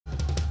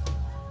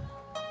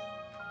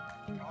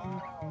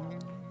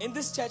In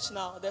this church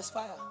now, there's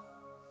fire.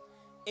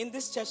 In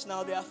this church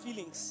now, there are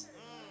feelings.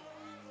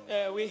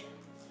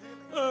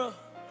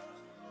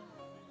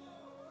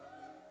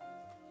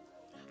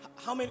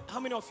 How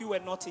many of you were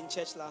not in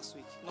church last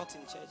week? Not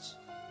in church.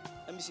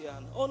 Let me see your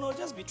hand. Oh no,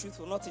 just be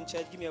truthful. Not in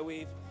church. Give me a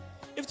wave.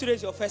 If today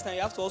is your first time,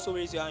 you have to also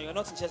raise your hand. You're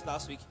not in church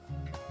last week.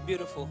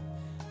 Beautiful.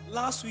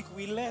 Last week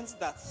we learned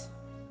that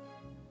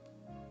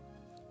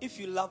if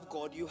you love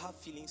God, you have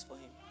feelings for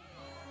Him.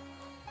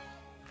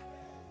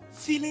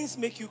 Feelings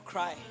make you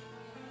cry.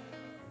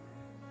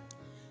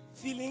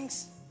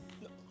 Feelings.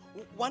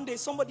 One day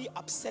somebody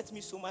upset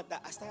me so much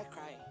that I started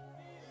crying.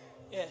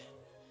 Yeah.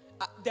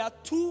 There are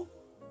two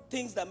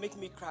things that make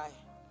me cry: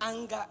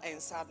 anger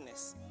and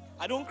sadness.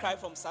 I don't cry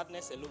from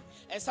sadness alone.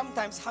 And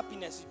sometimes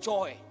happiness,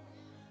 joy.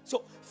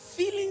 So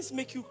feelings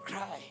make you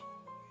cry.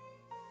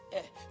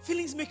 Yeah.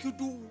 Feelings make you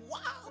do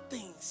wild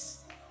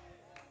things.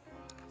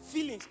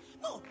 Feelings.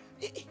 No.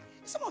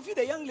 Some of you,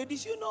 the young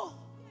ladies, you know.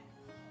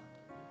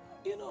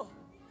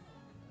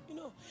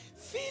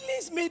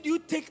 Feelings made you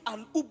take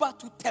an Uber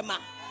to Tema.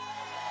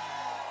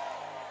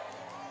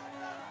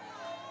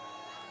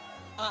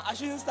 I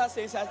shouldn't start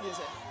saying such things.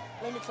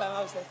 Let me climb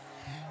upstairs.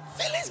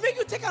 Feelings make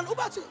you take an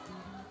Uber to.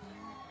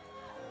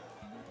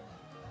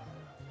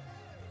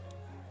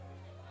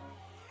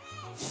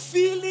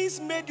 Feelings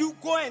made you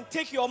go and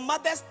take your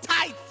mother's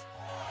tithe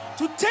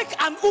to take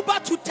an Uber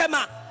to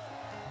Tema.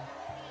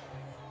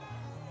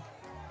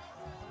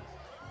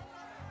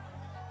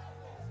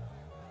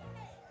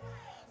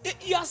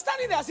 You are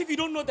standing there as if you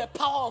don't know the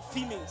power of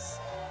feelings.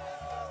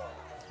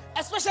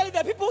 Especially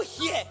the people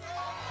here.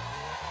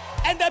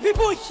 And the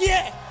people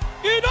here,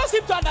 you don't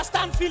seem to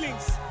understand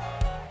feelings.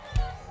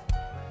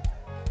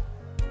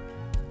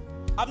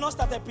 I've not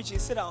started preaching.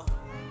 Sit down.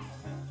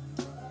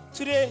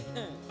 Today,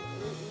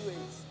 wait.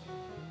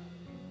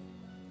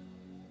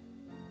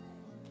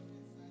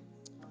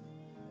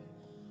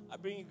 I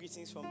bring you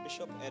greetings from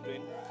Bishop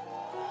Edwin.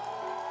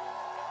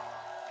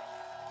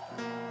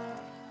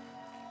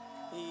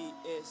 He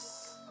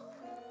is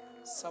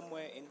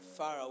somewhere in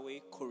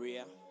faraway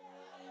Korea.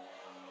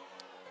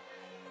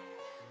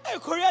 Hey,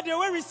 Korea, they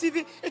were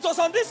receiving. It was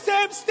on this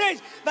same stage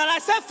that I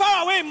said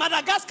far away in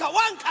Madagascar.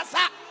 One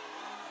kasa.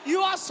 You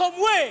are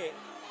somewhere.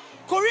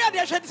 Korea,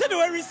 they said they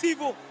were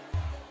receiving.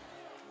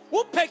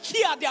 Who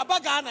pekia their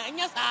bagana?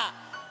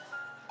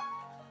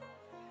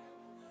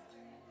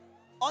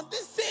 On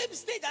this same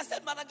stage, I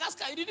said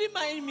Madagascar, you didn't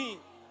mind me.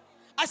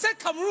 I said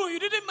Cameroon, you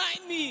didn't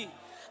mind me.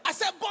 I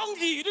said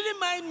Bongi, you didn't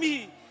mind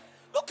me.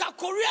 Look at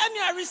Korea,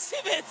 I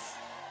receive it.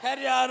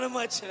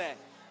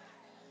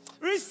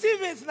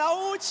 Receive it now.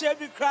 Won't you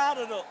be crowd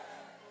or no?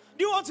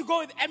 Do you want to go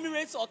with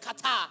Emirates or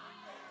Qatar?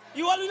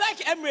 You want to like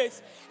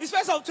Emirates? You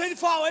spend some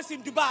 24 hours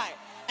in Dubai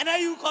and then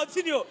you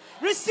continue.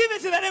 Receive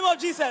it in the name of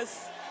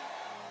Jesus.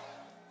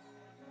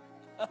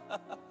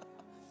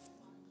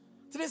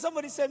 Today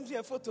somebody sent me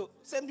a photo.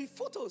 Send me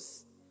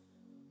photos.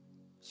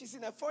 She's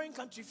in a foreign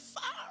country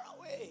far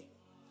away.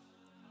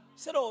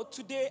 She said, oh,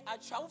 today I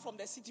travel from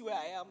the city where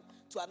I am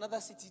to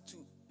another city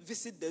to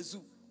visit the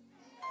zoo.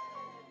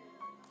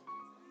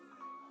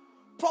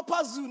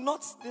 Proper zoo,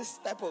 not this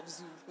type of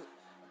zoo.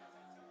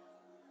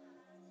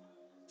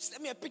 She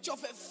sent me a picture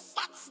of a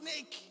fat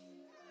snake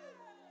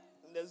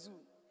in the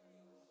zoo.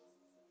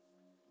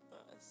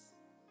 Yes.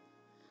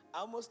 I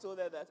almost told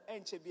her that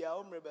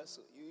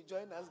you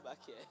join us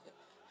back here.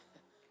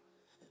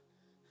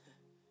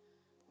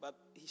 But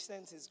he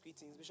sends his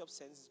greetings. Bishop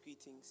sends his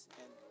greetings,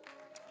 and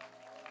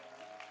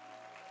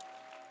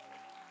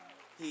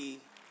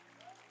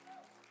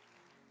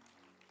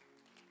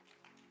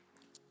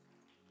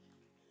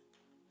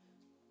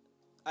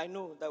I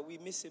know that we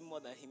miss him more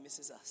than he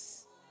misses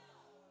us.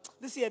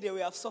 This year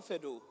we have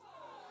suffered,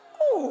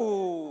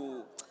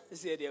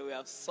 this year we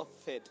have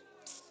suffered.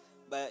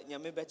 But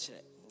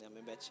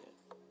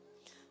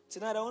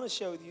tonight I want to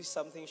share with you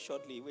something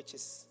shortly, which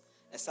is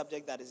a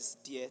subject that is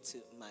dear to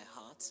my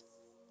heart.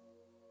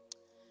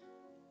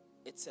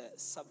 It's a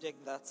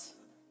subject that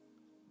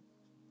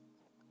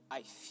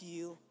I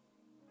feel,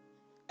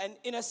 and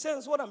in a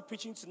sense, what I'm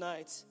preaching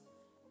tonight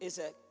is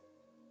a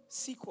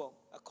sequel,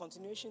 a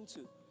continuation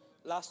to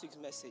last week's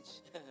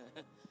message,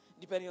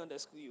 depending on the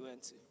school you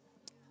went to.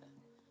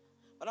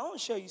 But I want to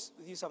share with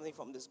you something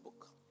from this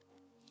book.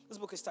 This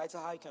book is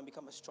titled How You Can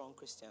Become a Strong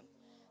Christian,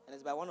 and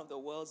it's by one of the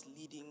world's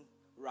leading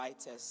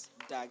writers,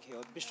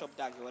 Bishop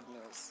Dag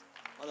Heward-Mills,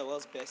 one of the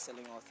world's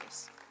best-selling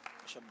authors,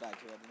 Bishop Dag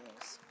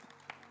Heward-Mills.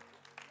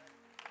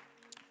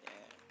 Yeah.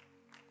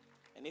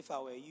 And if I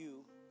were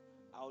you,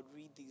 I would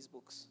read these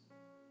books.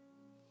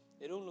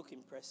 They don't look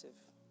impressive,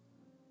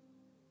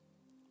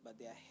 but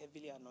they are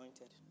heavily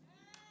anointed.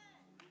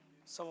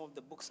 Some of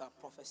the books are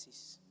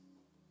prophecies.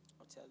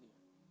 I'll tell you.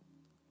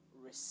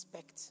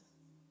 Respect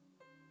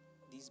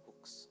these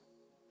books.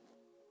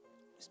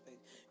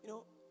 Respect.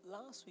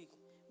 Last week,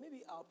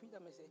 maybe our preacher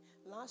may say,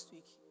 last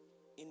week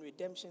in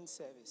redemption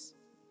service,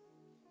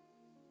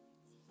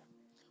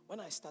 when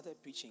I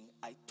started preaching,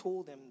 I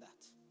told them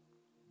that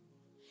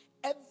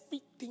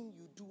everything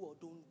you do or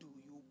don't do,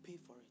 you will pay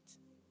for it.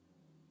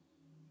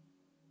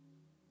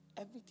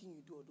 everything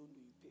you do or don't do,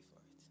 you pay for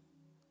it.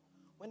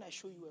 When I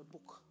show you a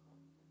book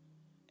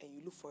and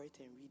you look for it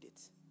and read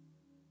it,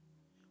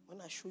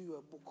 when I show you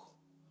a book,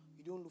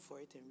 you don't look for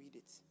it and read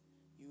it,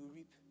 you will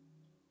reap.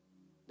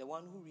 The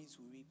one who reads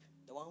will reap.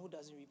 The one who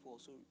doesn't reap will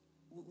also reap.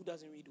 Who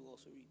doesn't read will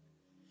also reap.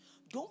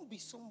 Don't be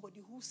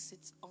somebody who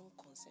sits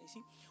unconcerned.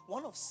 See,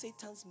 one of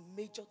Satan's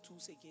major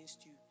tools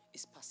against you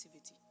is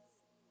passivity.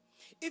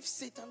 If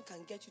Satan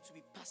can get you to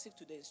be passive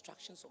to the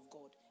instructions of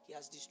God, he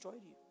has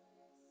destroyed you.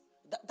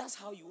 That's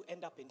how you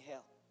end up in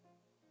hell.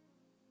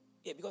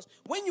 Yeah, because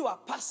when you are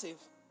passive,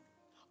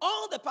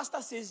 all the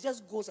pastor says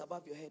just goes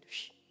above your head.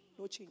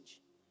 No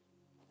change.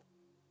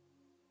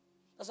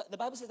 That's what the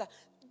Bible says, that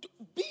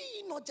be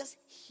not just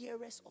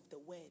hearers of the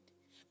word,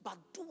 but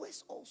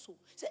doers also.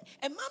 Say,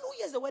 a man who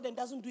hears the word and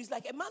doesn't do is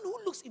like a man who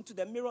looks into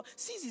the mirror,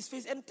 sees his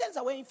face, and turns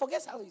away and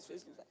forgets how his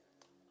face looks like.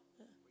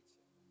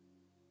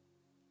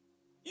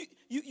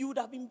 You would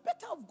have been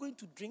better off going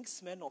to drink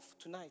Smirnoff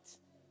tonight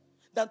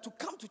than to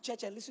come to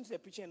church and listen to the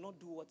preaching and not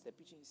do what the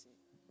preaching is saying.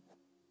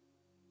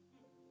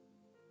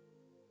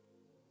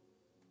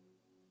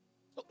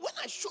 So when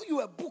I show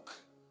you a book,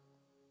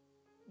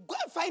 go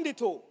and find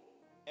it all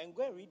and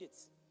go and read it.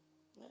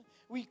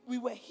 We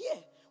were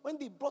here when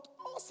they brought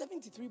all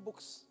 73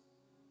 books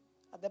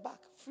at the back,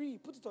 free.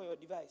 Put it on your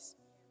device.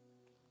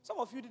 Some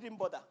of you didn't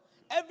bother.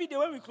 Every day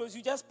when we close,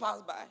 you just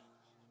pass by.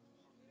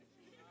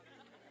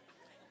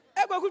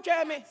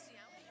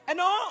 And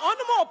on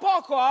the more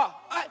pork,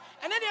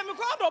 and then they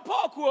crowd of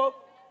pork.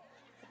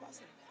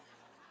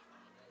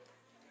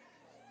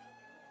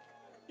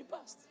 You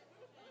passed.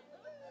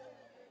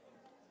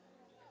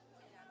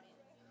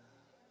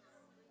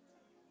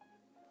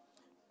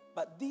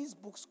 But these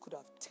books could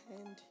have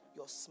turned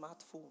your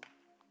smartphone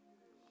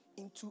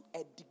into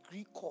a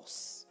degree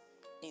course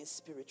in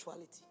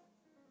spirituality.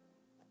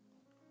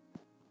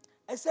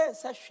 I said,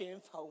 such shame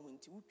for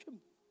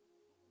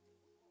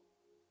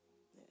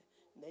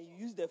then you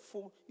use the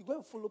phone, you go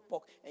and follow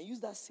pork and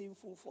use that same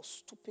phone for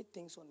stupid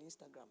things on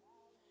Instagram.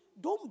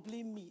 Don't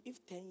blame me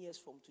if 10 years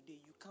from today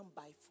you can't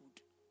buy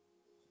food.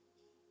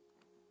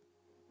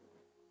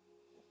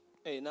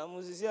 Hey, now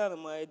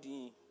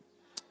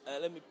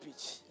let me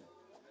preach.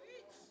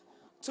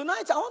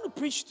 Tonight I want to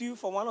preach to you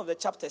from one of the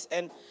chapters,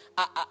 and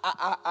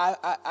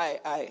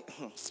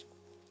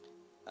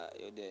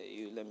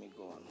you let me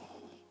go on.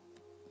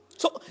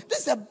 So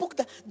this is a book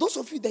that those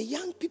of you, the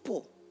young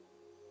people,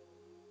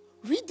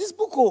 read this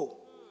book. Oh,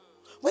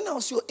 when I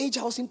was your age,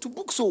 I was into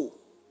books. Oh,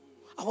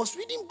 I was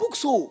reading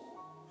books. Oh,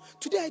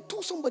 today I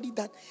told somebody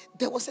that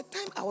there was a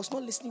time I was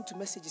not listening to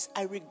messages.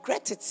 I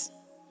regret it.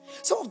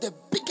 Some of the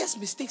biggest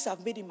mistakes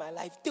I've made in my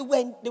life, they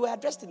were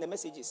addressed in the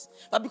messages.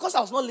 But because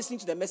I was not listening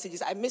to the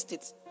messages, I missed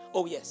it.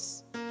 Oh,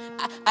 yes.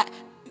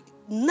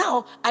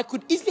 Now, I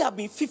could easily have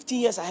been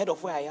 15 years ahead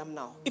of where I am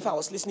now if I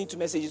was listening to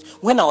messages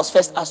when I was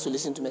first asked to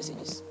listen to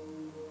messages.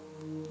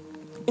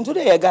 And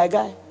today, a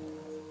guy.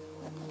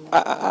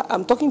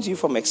 I'm talking to you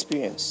from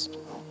experience.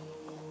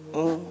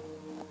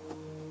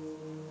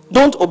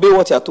 Don't obey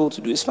what you're told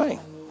to do. It's fine.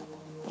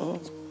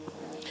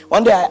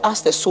 One day I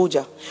asked a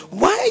soldier,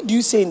 why do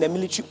you say in the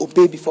military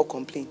obey before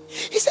complain?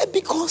 He said,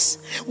 because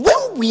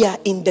when we are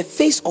in the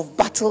face of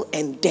battle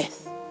and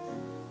death,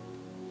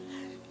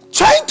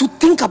 trying to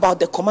think about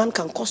the command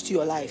can cost you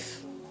your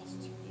life.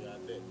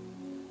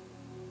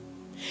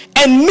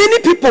 And many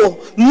people,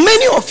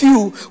 many of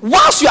you,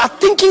 whilst you are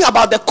thinking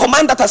about the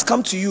command that has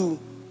come to you,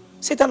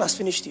 Satan has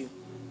finished you.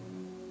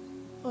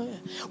 Oh, yeah.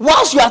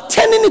 Whilst you are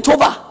turning it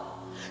over,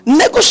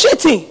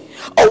 negotiating.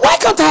 Oh, why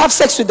can't I have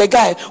sex with the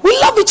guy? We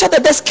love each other.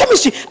 There's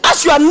chemistry.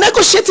 As you are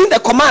negotiating the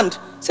command,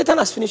 Satan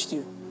has finished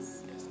you.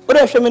 But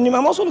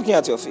I'm also looking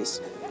at your face.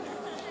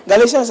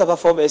 Galatians chapter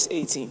 4 verse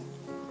 18.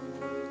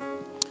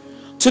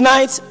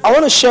 Tonight, I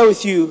want to share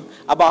with you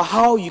about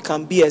how you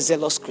can be a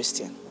zealous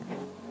Christian.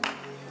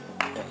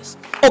 Yes.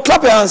 Oh,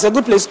 clap your hands. A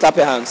good place to clap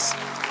your hands.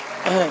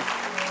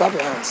 Clap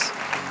your hands.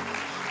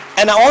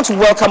 And I want to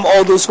welcome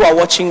all those who are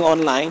watching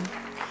online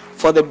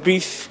for the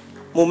brief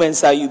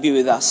moments that you'll be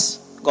with us.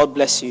 God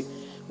bless you.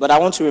 But I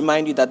want to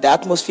remind you that the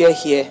atmosphere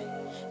here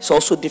is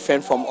also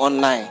different from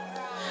online.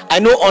 I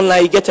know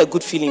online you get a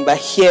good feeling, but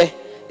here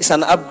it's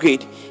an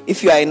upgrade.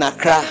 If you are in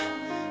Accra,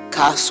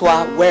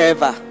 Kaswa,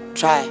 wherever,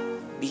 try,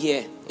 be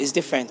here. It's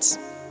different.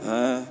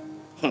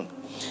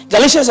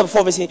 Galatians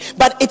 4 verse 18.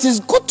 But it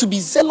is good to be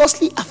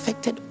zealously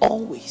affected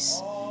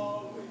always.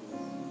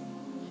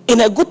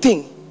 In a good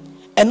thing.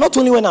 And not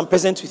only when I'm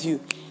present with you.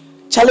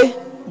 Charlie,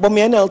 but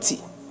me NLT.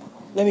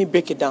 Let me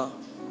break it down.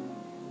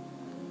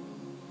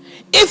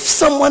 If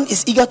someone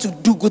is eager to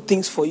do good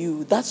things for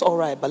you, that's all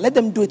right. But let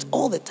them do it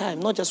all the time,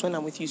 not just when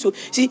I'm with you. So,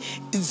 see,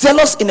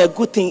 zealous in a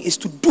good thing is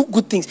to do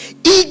good things.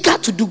 Eager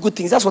to do good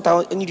things. That's what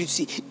I need you to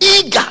see.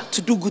 Eager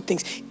to do good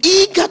things.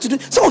 Eager to do.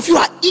 Some of you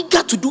are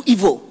eager to do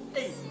evil.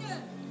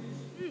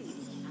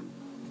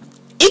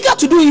 Eager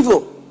to do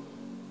evil.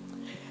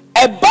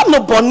 A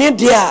bad bonnet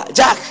there,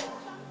 Jack.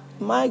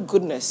 My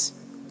goodness.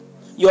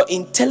 Your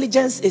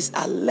intelligence is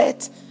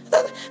alert.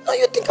 Now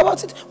you think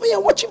about it. When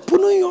you're watching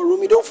Puno in your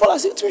room, you don't fall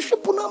asleep to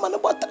Puno.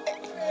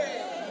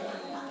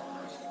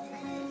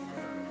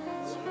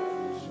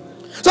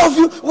 of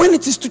you, when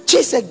it is to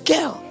chase a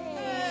girl,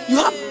 you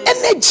have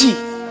energy.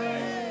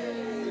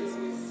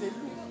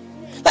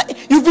 Like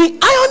you've been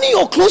ironing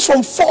your clothes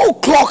from 4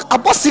 o'clock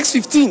about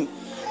 6:15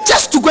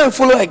 just to go and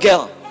follow a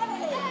girl.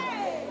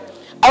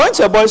 I went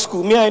to a boys'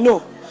 school. Me, I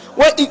know.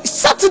 Well, it's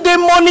Saturday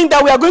morning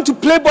that we are going to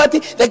play boy,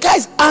 the guy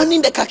is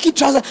ironing the khaki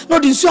trouser. No,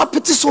 the so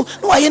petty so.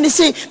 No, I any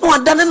say. No, I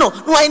done no.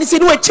 No, I any say.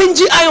 No, I change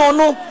it. I don't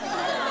know.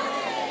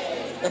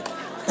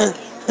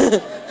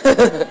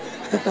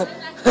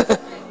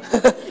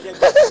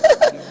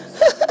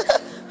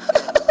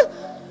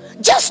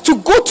 Just to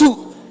go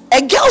to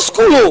a girl's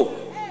school.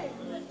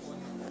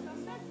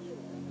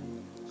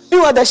 You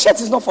know, the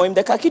shirt is not for him.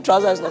 The khaki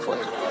trouser is not for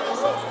him.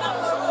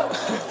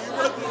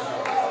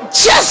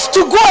 Just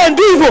to go and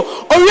do evil.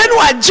 Or you know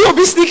what?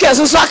 G.O.B. sneakers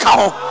and so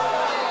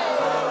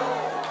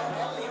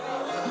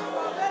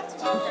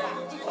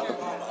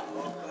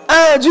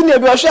Junior,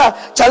 be sure.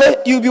 Charlie,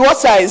 you be what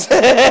size?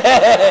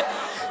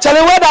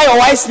 Charlie, where are your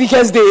white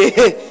sneakers day?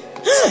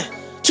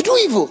 To do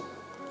evil.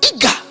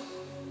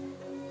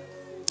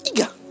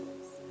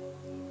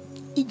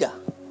 Eager.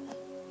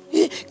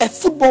 A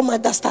football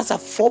match that starts at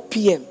 4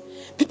 p.m.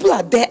 People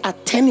are there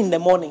at 10 in the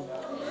morning.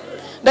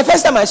 The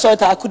first time I saw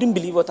it, I couldn't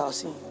believe what I was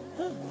seeing.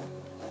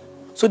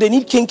 So they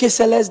need kinky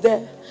sellers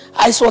there,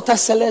 ice water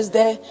sellers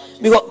there,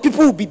 because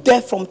people will be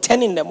there from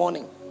 10 in the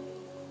morning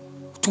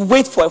to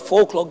wait for a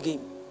 4 o'clock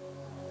game.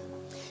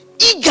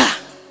 Eager.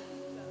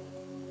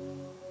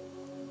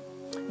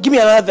 Give me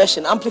another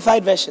version,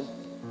 amplified version.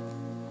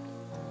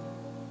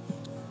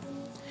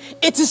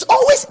 It is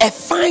always a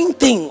fine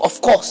thing, of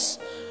course,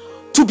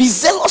 to be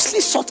zealously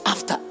sought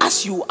after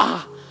as you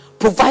are,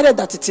 provided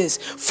that it is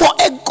for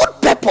a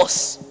good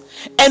purpose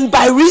and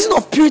by reason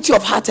of purity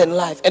of heart and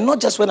life, and not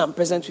just when I'm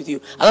present with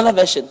you. Another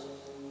version.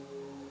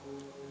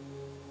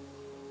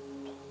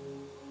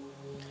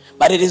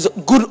 But it is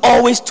good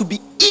always to be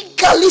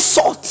eagerly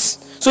sought.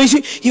 So you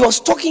see, he was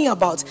talking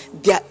about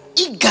their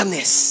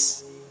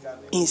eagerness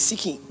in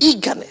seeking.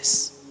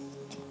 Eagerness.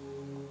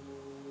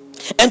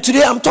 And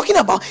today I'm talking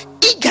about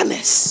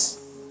eagerness.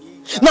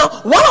 Now,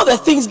 one of the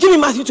things, give me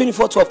Matthew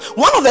 24:12.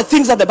 One of the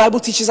things that the Bible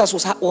teaches us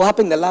will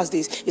happen in the last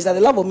days is that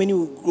the love of many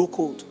will grow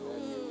cold.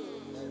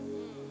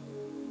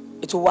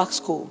 It will wax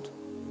cold.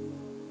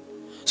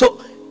 So,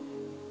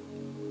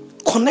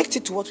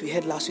 connected to what we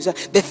heard last week,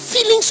 the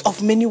feelings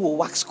of many will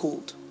wax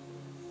cold.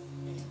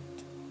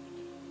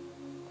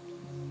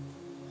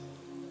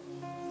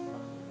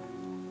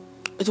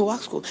 It will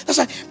wax cold. That's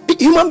why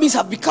human beings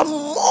have become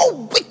more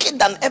wicked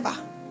than ever.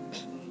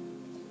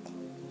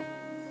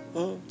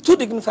 Too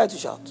dignified to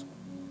shout.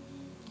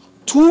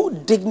 Too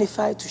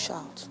dignified to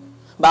shout.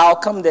 But I'll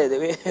come there.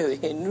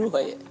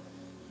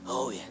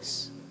 Oh,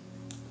 yes.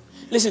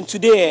 Listen,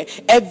 today,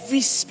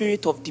 every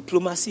spirit of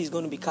diplomacy is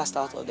going to be cast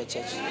out of the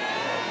church.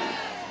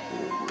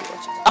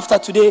 After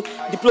today,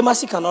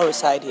 diplomacy cannot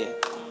reside here.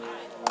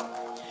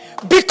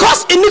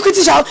 Because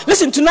iniquity shall...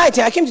 Listen, tonight,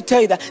 I came to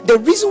tell you that the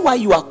reason why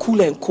you are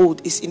cool and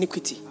cold is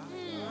iniquity.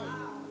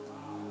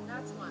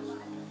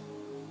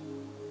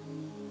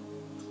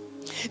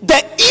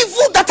 The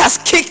evil that has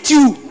kicked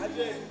you,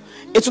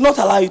 it will not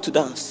allow you to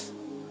dance.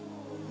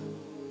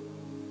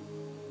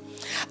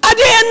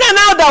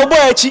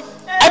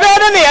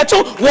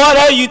 What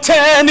are you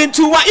turning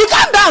to? You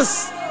can't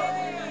dance.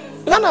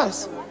 You can't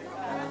dance.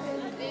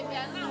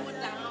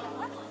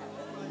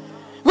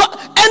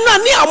 And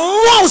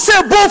I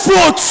say both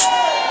words.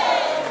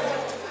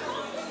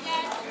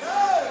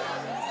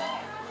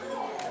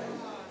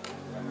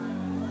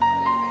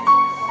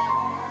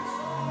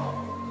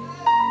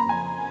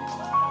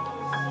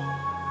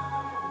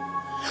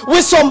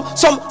 With some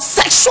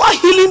sexual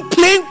healing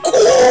playing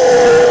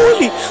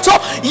coolly. So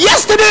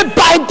yesterday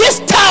by this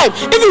time,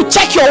 if you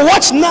check your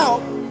watch now,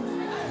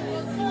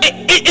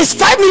 it's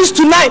 5 minutes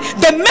to 9.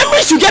 The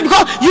memories you get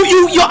because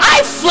your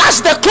eye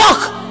flashed the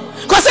clock.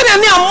 Because you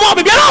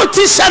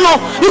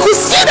could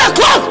see the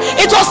clock.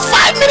 It was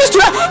 5 minutes to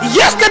 9.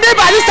 Yesterday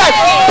by this time,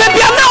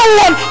 baby, I'm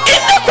now on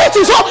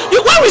iniquity. So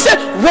when we say,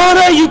 what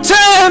are you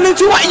turning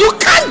to? You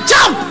can't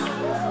jump.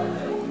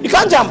 You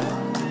can't jump.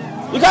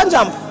 You can't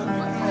jump.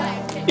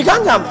 You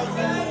can't jump.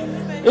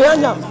 You can't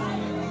jump.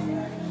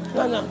 You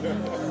can't jump.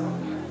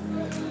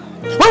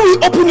 When we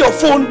open your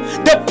phone,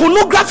 the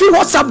pornography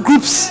WhatsApp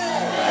groups.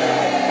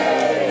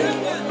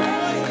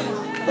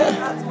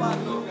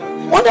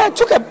 One day I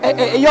took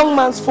a young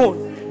man's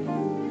phone.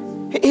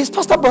 His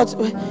pastor brought.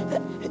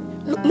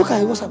 Look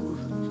at his WhatsApp group.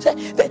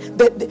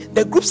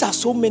 The groups are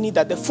so many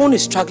that the phone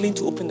is struggling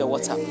to open the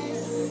WhatsApp.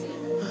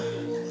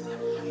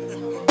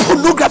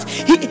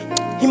 Pornography.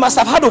 He must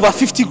have had over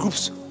 50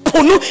 groups.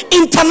 Porno,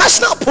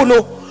 international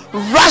porno,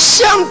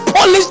 Russian,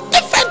 Polish,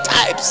 different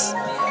types.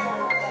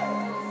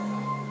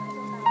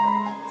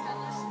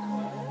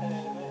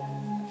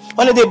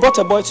 One day they brought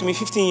a boy to me,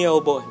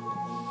 15-year-old boy.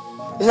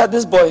 They said,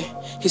 this boy,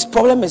 his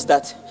problem is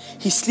that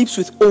he sleeps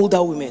with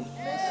older women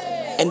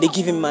and they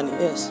give him money.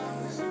 Yes.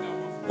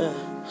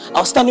 I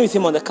was standing with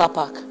him on the car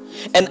park,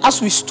 and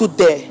as we stood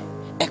there,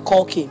 a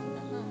call came.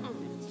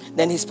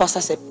 Then his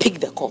pastor said, pick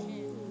the call.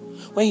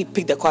 when he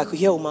picked the call, I could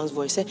hear a woman's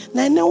voice say,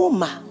 Nana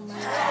Oma.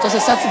 It was a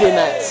Saturday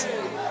night.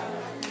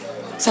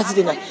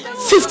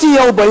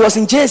 50-year-old boy, he was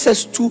in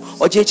JSS 2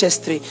 or JHS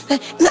 3.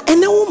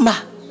 Nana Oma.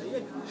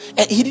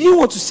 And he didn't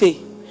want to say,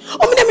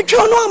 oh,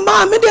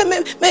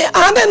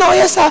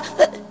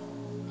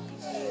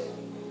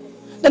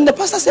 then the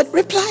pastor said,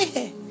 reply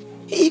her.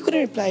 He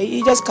couldn't reply.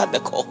 He just cut the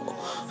call.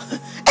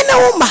 And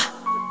now,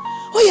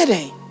 oh yeah,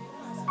 they.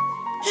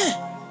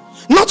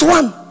 Not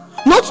one,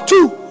 not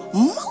two,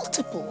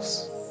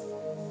 multiples.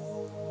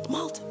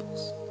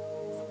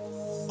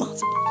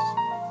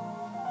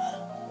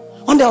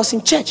 One day I was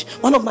in church,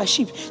 one of my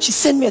sheep, she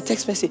sent me a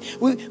text message.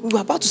 We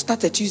were about to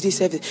start a Tuesday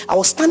service. I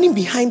was standing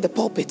behind the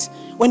pulpit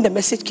when the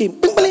message came.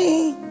 Bing,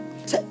 bling.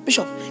 I said,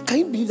 Bishop, can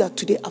you believe that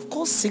today I've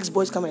called 6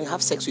 boys come and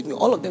have sex with me?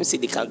 All of them say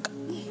they can't come.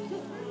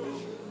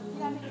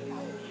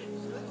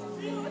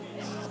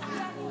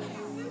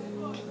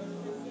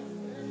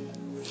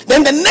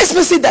 Then the next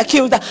message that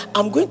came was that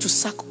I'm going to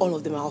sack all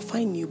of them. I'll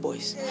find new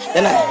boys.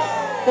 Then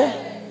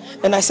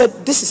I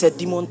said, this is a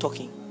demon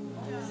talking.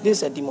 This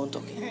is a demon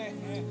talking.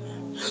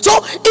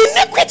 So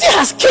iniquity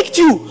has kicked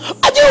you.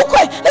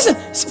 Listen,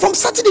 from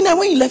Saturday night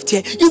when you left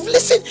here, you've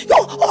listened.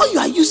 All you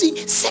are using,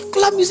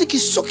 secular music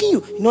is soaking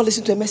you. You not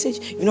listen to a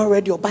message. You not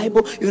read your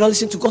Bible. You not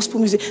listen to gospel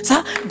music.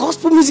 Sir,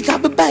 gospel music. Yeah,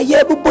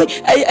 boy.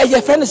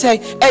 Your friend is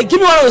saying, hey, give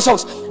me one of the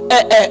songs.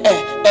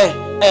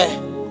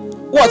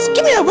 What?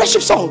 Give me a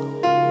worship song.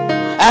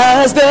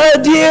 As the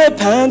deer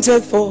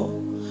panted for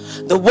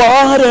the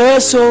water,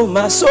 so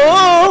my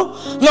soul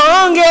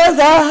longeth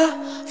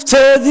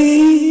after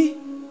thee.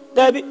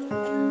 Debbie,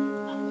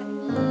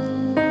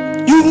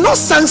 you've not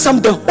sung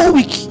some the whole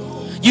week.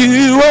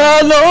 You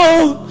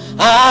alone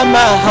are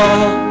my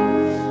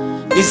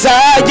heart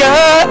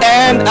desire,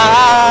 and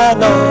I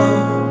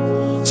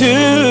know to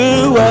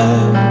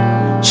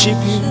worship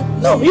you.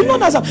 No, you know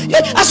that some.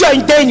 As you are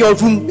there in your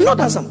room, you know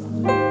that some.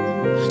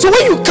 So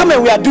when you come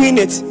and we are doing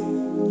it,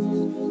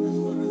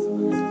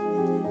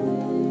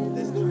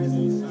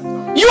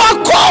 you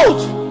are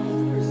cold.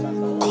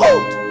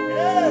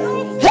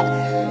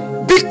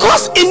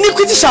 Because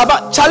iniquity shall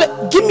Charlie,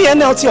 give me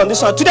NLT on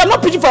this one. Today I'm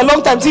not preaching for a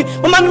long time. See,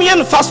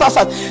 fast.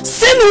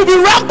 Sin will be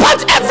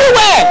rampant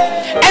everywhere,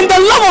 and the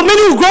love of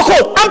many will grow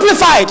cold,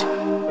 amplified.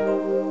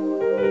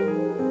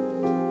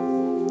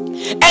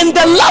 And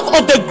the love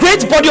of the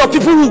great body of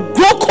people will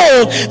grow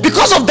cold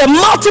because of the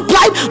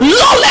multiplied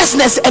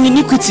lawlessness and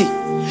iniquity.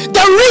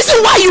 The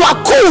reason why you are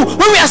cool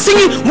when we are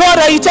singing, what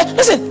are you telling?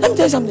 Listen, let me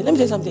tell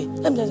you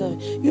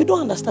something. You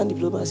don't understand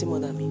diplomacy more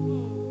than me.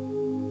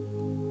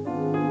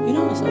 You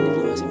don't understand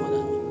diplomacy more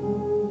than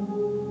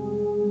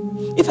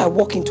me. If I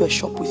walk into a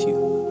shop with you,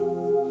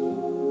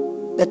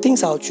 the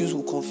things I'll choose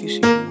will confuse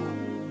you.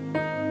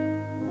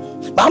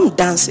 But I'm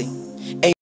dancing.